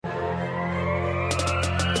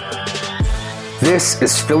This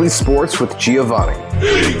is Philly Sports with Giovanni.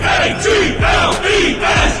 E-A-T-L-E-S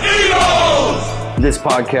Eagles! This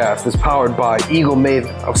podcast is powered by Eagle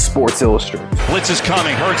Maven of Sports Illustrated. Blitz is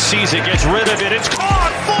coming. Hurts sees it, gets rid of it. It's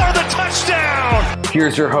caught for the touchdown!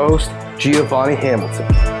 Here's your host, Giovanni Hamilton.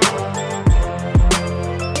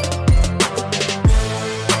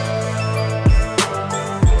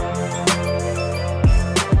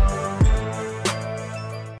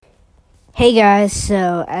 Hey guys,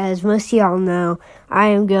 so as most of y'all know, I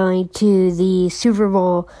am going to the Super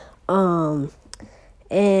Bowl, and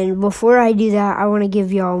before I do that, I want to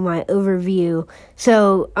give y'all my overview.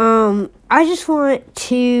 So, I just want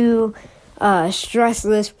to stress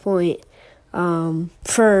this point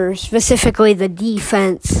for specifically the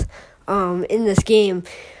defense in this game.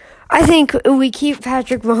 I think we keep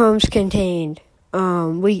Patrick Mahomes contained.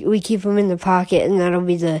 We keep him in the pocket, and that'll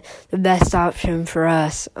be the best option for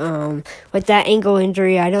us. With that ankle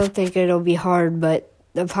injury, I don't think it'll be hard, but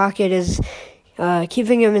the pocket is,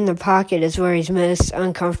 keeping him in the pocket is where he's most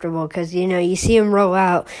uncomfortable, because, you see him roll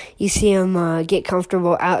out, you see him get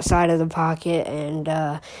comfortable outside of the pocket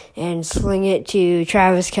and sling it to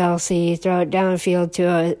Travis Kelce, throw it downfield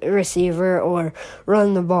to a receiver, or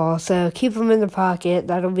run the ball. So keep him in the pocket.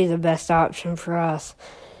 That'll be the best option for us.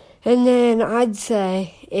 And then I'd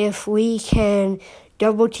say if we can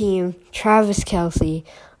double team Travis Kelce,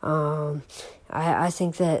 I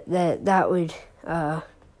think that would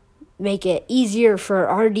make it easier for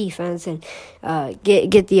our defense and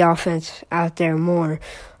get the offense out there more,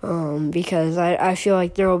 because I feel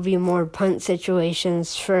like there will be more punt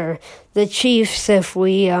situations for the Chiefs if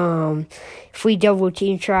we double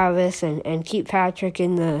team Travis and keep Patrick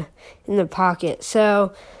in the pocket.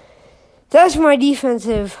 So that's my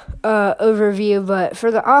defensive overview, but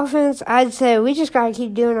for the offense, I'd say we just gotta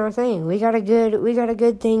keep doing our thing. We got a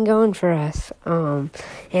good thing going for us, and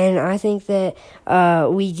I think that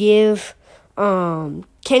we give Kenny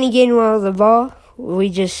Gainwell the ball. We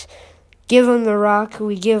just give him the rock.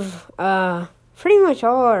 We give pretty much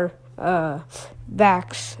all our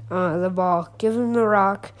backs the ball. Give him the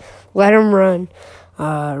rock. Let him run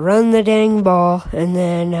the dang ball, and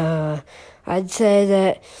then I'd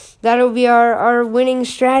say that'll be our winning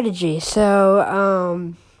strategy.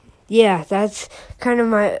 So, yeah, that's kind of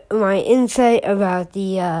my insight about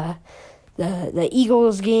the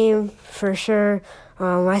Eagles game for sure.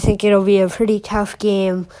 I think it'll be a pretty tough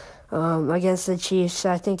game against the Chiefs.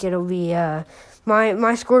 I think it'll be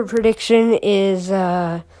my score prediction is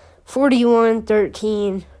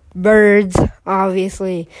 41-13. Birds,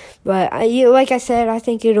 obviously, but like I said, I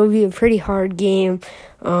think it'll be a pretty hard game.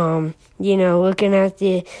 Looking at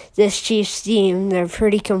this Chiefs team, they're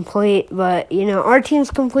pretty complete, but our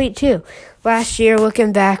team's complete too. Last year,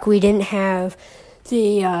 looking back, we didn't have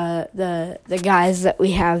the guys that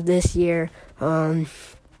we have this year. To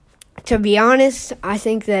be honest, I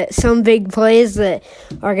think that some big plays that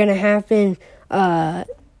are gonna happen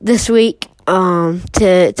this week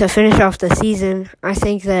to finish off the season. I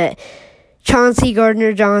think that Chauncey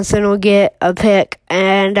Gardner-Johnson will get a pick,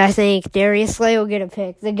 and I think Darius Slay will get a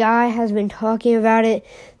pick. The guy has been talking about it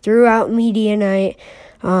throughout media night.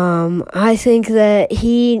 I think that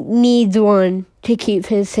he needs one to keep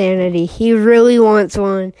his sanity. He really wants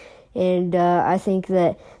one, and I think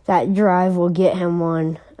that drive will get him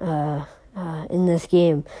one in this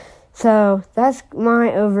game. So that's my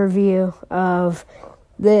overview of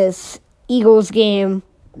this Eagles game.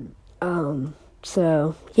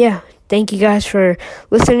 So yeah, thank you guys for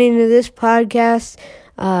listening to this podcast.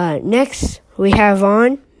 Next we have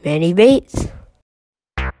on Manny Bates.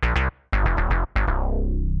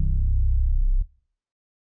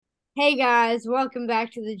 Hey guys, welcome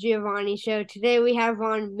back to the Giovanni Show. Today we have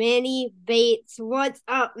on Manny Bates. What's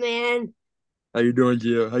up, man? How you doing,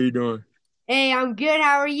 Gio? How you doing? Hey, I'm good.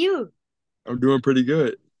 How are you? I'm doing pretty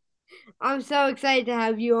good. I'm so excited to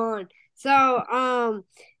have you on. So,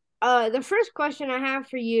 the first question I have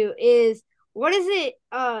for you is, what does it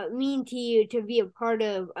mean to you to be a part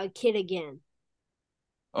of a Kid Again?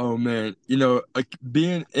 Oh man,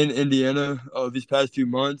 being in Indiana these past few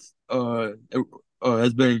months it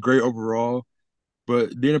has been great overall.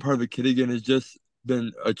 But being a part of a Kid Again has just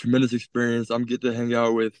been a tremendous experience. I'm getting to hang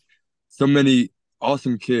out with so many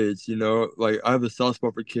awesome kids. Like I have a soft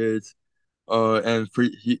spot for kids. And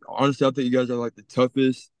honestly, I think you guys are like the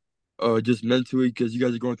toughest, just mentally, because you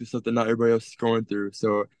guys are going through something not everybody else is going through.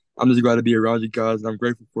 So I'm just glad to be around you guys, and I'm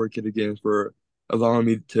grateful for Kid Again for allowing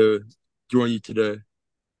me to join you today.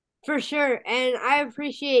 For sure, and I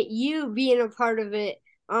appreciate you being a part of it,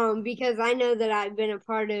 because I know that I've been a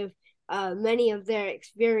part of many of their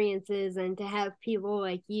experiences, and to have people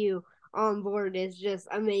like you on board is just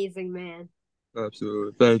amazing, man.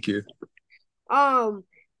 Absolutely. Thank you. Um,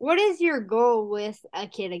 what is your goal with a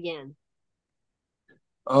kid again?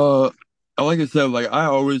 Uh, like I said, like I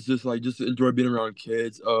always just enjoy being around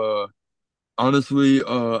kids. Honestly,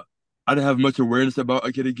 I didn't have much awareness about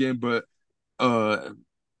a kid again, but uh,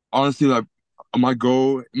 honestly, like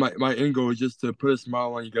my end goal is just to put a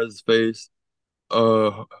smile on you guys' face.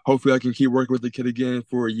 Hopefully I can keep working with the kid again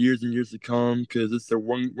for years and years to come because it's a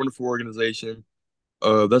wonderful organization.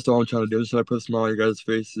 That's all I'm trying to do. I'm just trying to put a smile on you guys'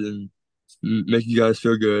 face and make you guys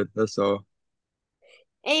feel good. That's all.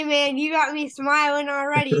 Hey man, you got me smiling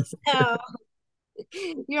already, so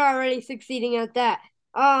you're already succeeding at that.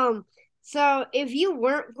 Um, so if you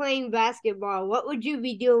weren't playing basketball, what would you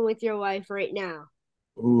be doing with your life right now?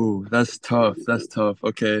 Ooh, that's tough. That's tough.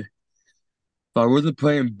 Okay. If I wasn't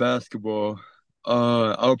playing basketball,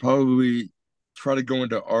 I would probably try to go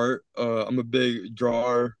into art. I'm a big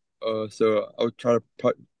drawer, so I would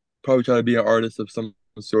probably try to be an artist of some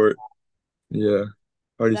sort. Yeah,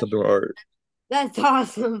 probably do That, something with art. that's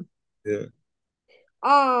awesome. Yeah.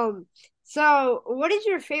 Um, so what is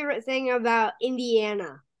your favorite thing about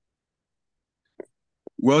Indiana?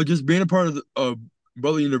 Well, just being a part of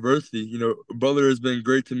Butler University, Butler has been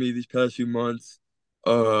great to me these past few months.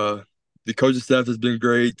 Uh, the coaching staff has been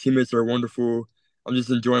great. Teammates are wonderful. I'm just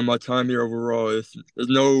enjoying my time here overall. There's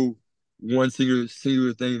no one singular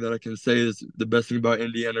thing that I can say is the best thing about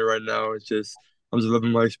Indiana right now. It's just I'm just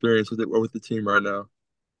loving my experience with the team right now.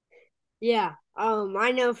 Yeah.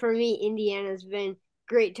 I know for me, Indiana's been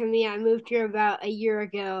great to me. I moved here about a year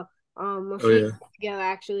ago. A Oh few yeah, years ago,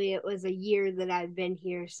 actually, it was a year that I've been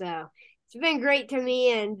here. So it's been great to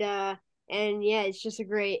me, and yeah, it's just a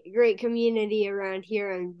great community around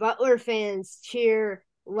here. And Butler fans cheer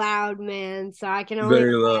loud, man. So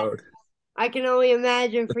very loud. I can only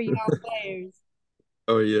imagine for y'all players.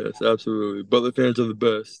 Oh yes, absolutely. Butler fans are the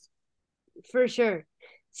best. For sure.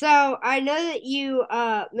 So I know that you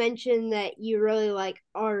mentioned that you really like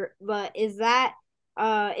art, but is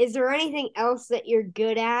there anything else that you're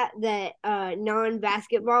good at that non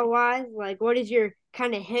basketball wise? Like what is your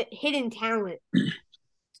kind of hidden talent?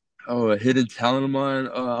 Oh, a hidden talent of mine.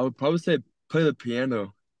 I would probably say play the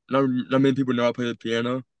piano. Not many people know I play the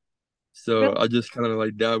piano, so Really? I just kind of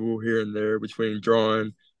like dabble here and there between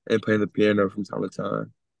drawing and playing the piano from time to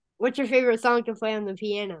time. What's your favorite song to play on the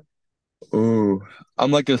piano? Ooh,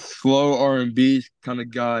 I'm like a slow R&B kind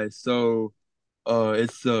of guy, so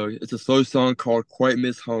it's a slow song called "Quite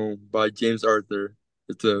Miss Home" by James Arthur.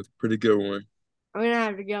 It's a pretty good one. I'm gonna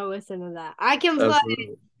have to go listen to that.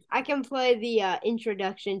 Absolutely, I can play the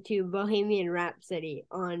introduction to Bohemian Rhapsody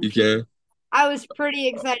on you piano. can. I was pretty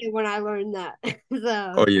excited when I learned that.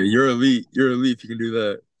 So Oh yeah, you're elite. You're elite if you can do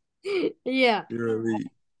that. yeah. You're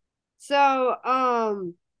elite. So,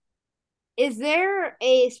 is there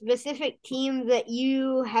a specific team that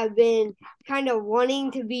you have been kind of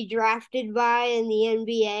wanting to be drafted by in the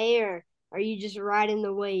NBA, or are you just riding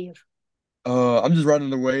the wave? I'm just riding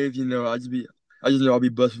the wave, I just know I'll be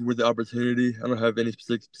blessed with the opportunity. I don't have any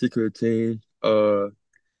particular team.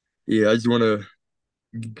 Yeah, I just want to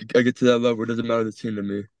get to that level. It doesn't matter the team to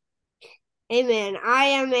me. Hey man, I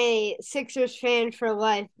am a Sixers fan for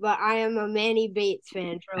life, but I am a Manny Bates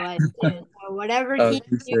fan for life too. So I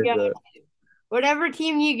appreciate that whatever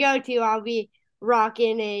team you go to, I'll be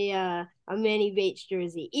rocking a Manny Bates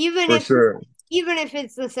jersey, for sure. even if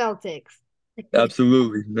it's the Celtics.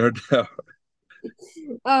 Absolutely, no doubt.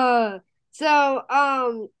 Uh, so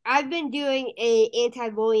I've been doing a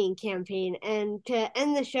anti-bullying campaign, and to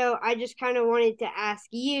end the show, I just kind of wanted to ask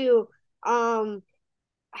you, um,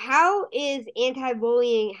 how is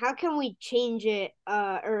anti-bullying? How can we change it?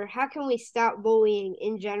 Or how can we stop bullying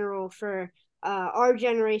in general for our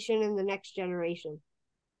generation and the next generation?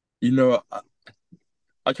 You know,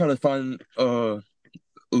 I try to find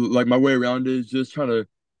like my way around it is just trying to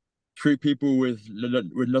treat people with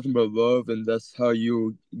nothing but love, and that's how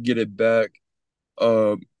you get it back.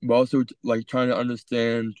 But also like trying to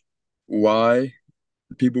understand why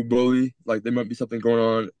people bully. Like there might be something going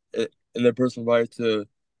on in their personal life to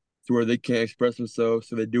where they can't express themselves,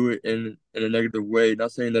 so they do it in a negative way.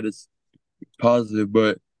 Not saying that it's positive,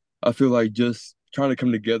 but I feel like just trying to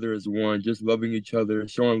come together as one, just loving each other,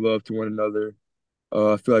 showing love to one another.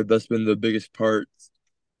 I feel like that's been the biggest part,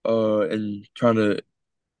 and trying to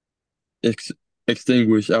ex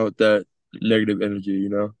extinguish out that negative energy.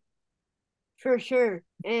 For sure.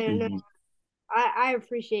 And Mhm. I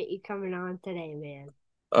appreciate you coming on today, man.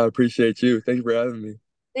 I appreciate you. Thank you for having me.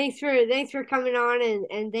 Thanks for coming on,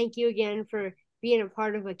 and thank you again for being a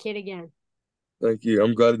part of a kid again. Thank you.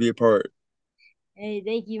 I'm glad to be a part. Hey,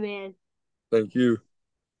 thank you, man. Thank you.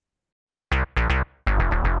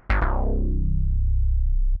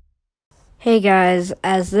 Hey guys,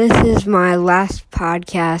 as this is my last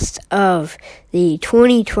podcast of the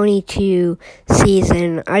 2022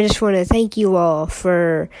 season, I just want to thank you all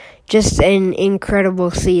for just an incredible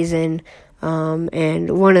season,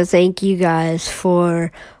 and want to thank you guys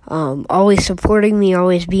for always supporting me,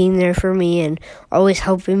 always being there for me, and always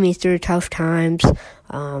helping me through tough times.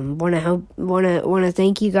 Want to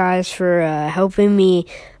thank you guys for helping me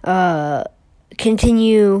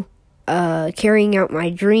continue carrying out my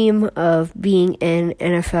dream of being an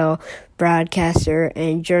NFL broadcaster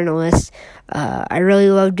and journalist. I really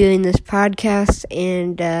love doing this podcast,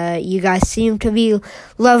 and you guys seem to be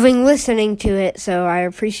loving listening to it, so I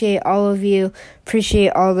appreciate all of you, appreciate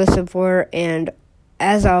all the support, and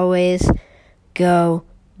as always, go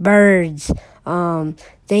Birds.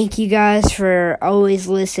 Thank you guys for always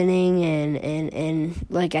listening and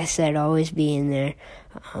like I said, always being there.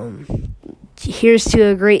 Here's to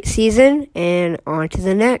a great season, and on to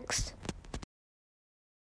the next.